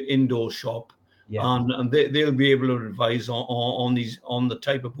good indoor shop, and they'll be able to advise on the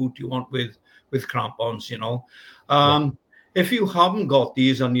type of boot you want with crampons. If you haven't got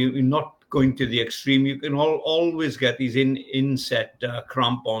these and you're not going to the extreme, you can always get these inset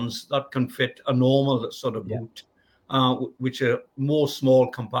crampons that can fit a normal sort of boot, which are more small,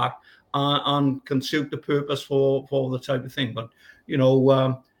 compact, and can suit the purpose for the type of thing. But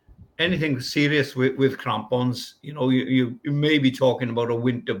anything serious with crampons, you may be talking about a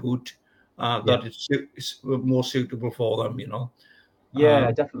winter boot that is more suitable for them.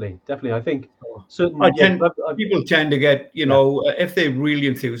 Yeah, definitely. I think people tend to get, if they're really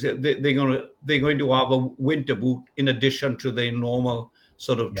enthused, they're going to have a winter boot in addition to their normal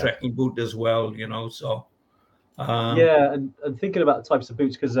sort of trekking boot as well. So. And thinking about the types of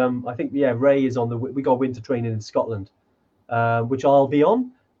boots, because I think Ray is on we got winter training in Scotland, which I'll be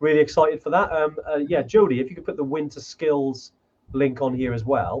on. Really excited for that. Jody, if you could put the winter skills link on here as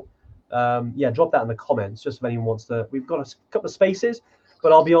well. Drop that in the comments, just if anyone wants to. We've got a couple of spaces,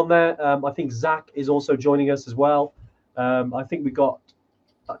 but I'll be on there. I think Zach is also joining us as well. I think we've got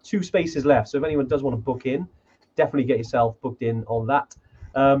 2 spaces left, so if anyone does want to book in, definitely get yourself booked in on that.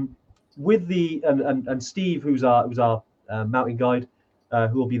 With the and Steve, who's our mountain guide,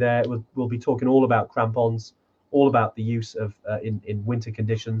 who will be there, we'll be talking all about crampons, all about the use of in winter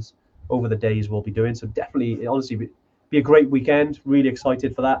conditions over the days we'll be doing. So definitely, honestly, be a great weekend. Really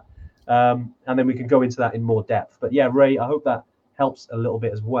excited for that. And then we can go into that in more depth. But yeah, Ray, I hope that helps a little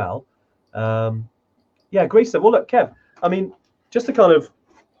bit as well. Great stuff. Well, look, Kev, I mean, just to kind of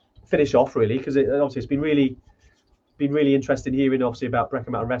finish off, really, because obviously it's been really interesting hearing, obviously, about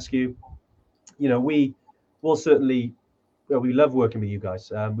Brecon Mountain Rescue. We will certainly, we love working with you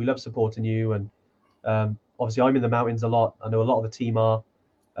guys. We love supporting you. And obviously, I'm in the mountains a lot. I know a lot of the team are.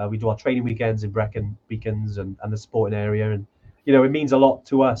 We do our training weekends in Brecon Beacons and the sporting area. And it means a lot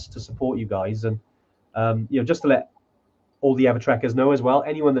to us to support you guys. And, just to let all the Evertrekkers know as well,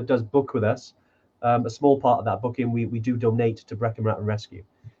 anyone that does book with us, a small part of that booking, we do donate to Brecon Mountain Rescue.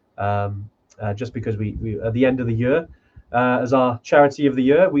 Just because we at the end of the year, as our charity of the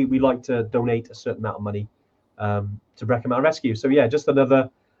year, we like to donate a certain amount of money to Brecon Mountain Rescue. So yeah, just another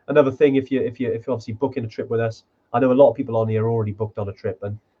thing if you're obviously booking a trip with us. I know a lot of people on here are already booked on a trip,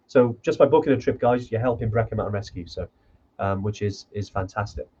 and so just by booking a trip, guys, you're helping Brecon Mountain Rescue. So which is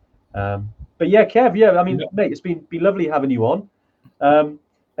fantastic. But yeah, Kev, I mean, mate, it's been lovely having you on.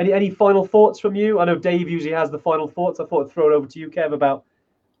 Any final thoughts from you? I know Dave usually has the final thoughts. I thought I'd throw it over to you, Kev, about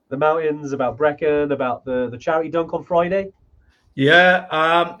the mountains, about Brecon, about the charity dunk on Friday. Yeah.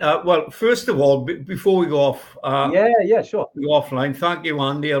 Well, first of all, before we go off, sure. Go offline. Thank you,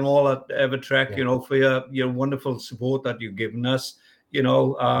 Andy, and all at Evertrek, for your wonderful support that you've given us.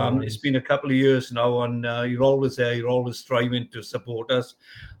 It's been a couple of years now, and you're always there. You're always striving to support us,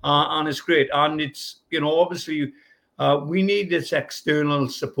 and it's great. And it's obviously we need this external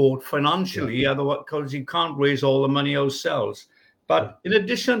support financially, otherwise, because you can't raise all the money ourselves. But in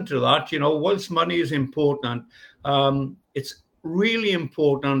addition to that, whilst money is important, it's really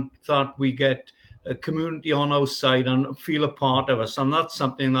important that we get a community on our side and feel a part of us, and that's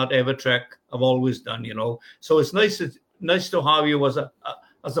something that Evertrek have always done. So it's nice to have you as a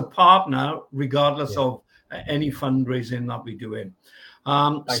partner, regardless of any fundraising that we're doing.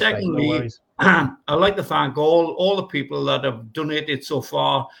 Secondly, I'd like to thank all the people that have donated so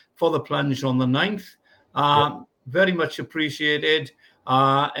far for the plunge on the 9th. Very much appreciated.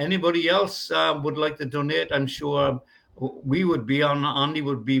 Anybody else would like to donate? I'm sure we would be, and Andy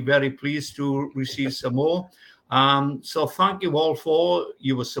would be very pleased to receive some more. So thank you all for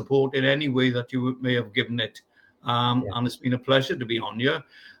your support in any way that you may have given it. And it's been a pleasure to be on here.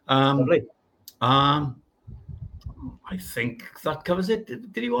 Lovely. I think that covers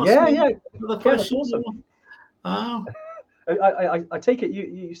it. Did you ask me the question? Awesome. I take it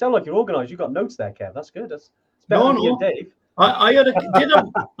you sound like you're organised. You've got notes there, Kev. That's good. That's better than me and Dave. I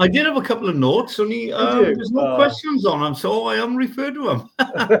did have a couple of notes. Only there's no questions on them, so I am referred to them.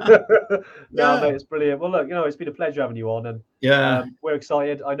 No, mate, it's brilliant. Well, look, it's been a pleasure having you on, and we're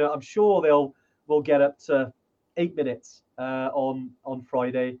excited. I'm sure we'll get up to 8 minutes on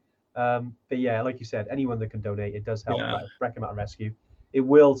Friday. But yeah, like you said, anyone that can donate, it does help Brecon Mountain Rescue. It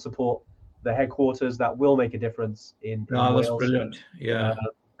will support the headquarters. That will make a difference in Wales. That's brilliant. Yeah.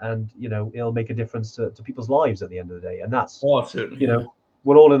 And it'll make a difference to people's lives at the end of the day. And that's certainly.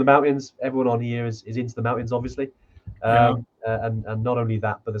 We're all in the mountains. Everyone on here is into the mountains, obviously. And not only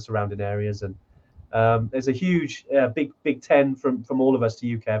that, but the surrounding areas. And there's a huge big 10 from all of us to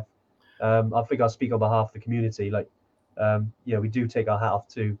you, Kev. I think I'll speak on behalf of the community. We do take our hat off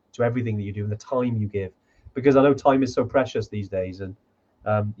to everything that you do and the time you give, because I know time is so precious these days. And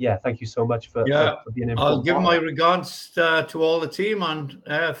thank you so much for being involved. I'll give my regards to all the team, and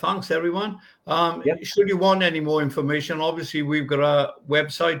thanks everyone. Should you want any more information, obviously we've got a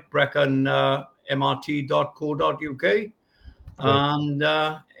website, breconmrt.co.uk, and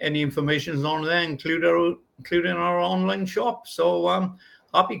any information is on there, including our online shop. So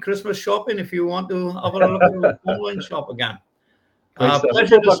happy Christmas shopping if you want to have a look at the online shop again.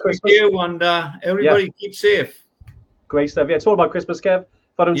 Pleasure to speak to you, and everybody keep safe. Great stuff. Yeah, it's all about Christmas, Kev.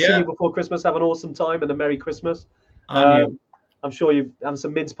 If I don't see you before Christmas, have an awesome time and a Merry Christmas. I'm sure you have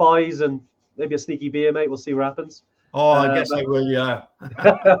some mince pies and maybe a sneaky beer, mate. We'll see what happens. I guess I will. Yeah.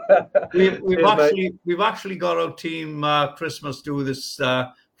 we've actually got our team Christmas do this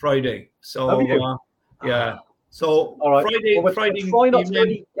Friday. So So all right. Friday. Try not to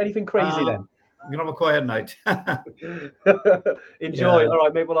do anything crazy then. You're gonna have a quiet night. Enjoy. All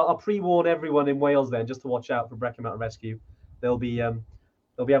right, mate. Well, I'll pre-warn everyone in Wales then, just to watch out for Brecon Mountain Rescue. They'll be having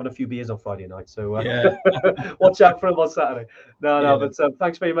a few beers on Friday night, so watch out for them on Saturday. But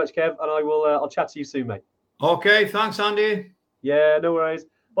thanks very much, Kev, and I'll chat to you soon, mate. Okay, thanks, Andy. Yeah, no worries.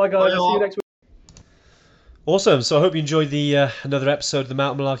 Bye, guys. I'll see you next week. Awesome. So I hope you enjoyed the another episode of the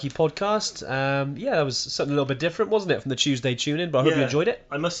Mountain Malarkey podcast. That was something a little bit different, wasn't it, from the Tuesday tune-in? But I hope you enjoyed it.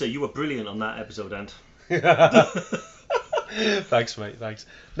 I must say, you were brilliant on that episode, Ant. Thanks, mate. Thanks.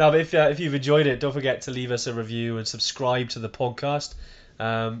 Now, but if you've enjoyed it, don't forget to leave us a review and subscribe to the podcast.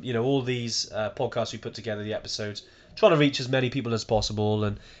 All these podcasts we put together, the episodes, trying to reach as many people as possible.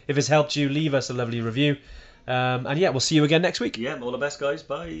 And if it's helped you, leave us a lovely review. We'll see you again next week. Yeah, all the best, guys.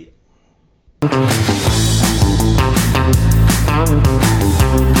 Bye. Thank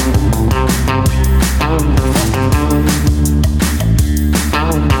you.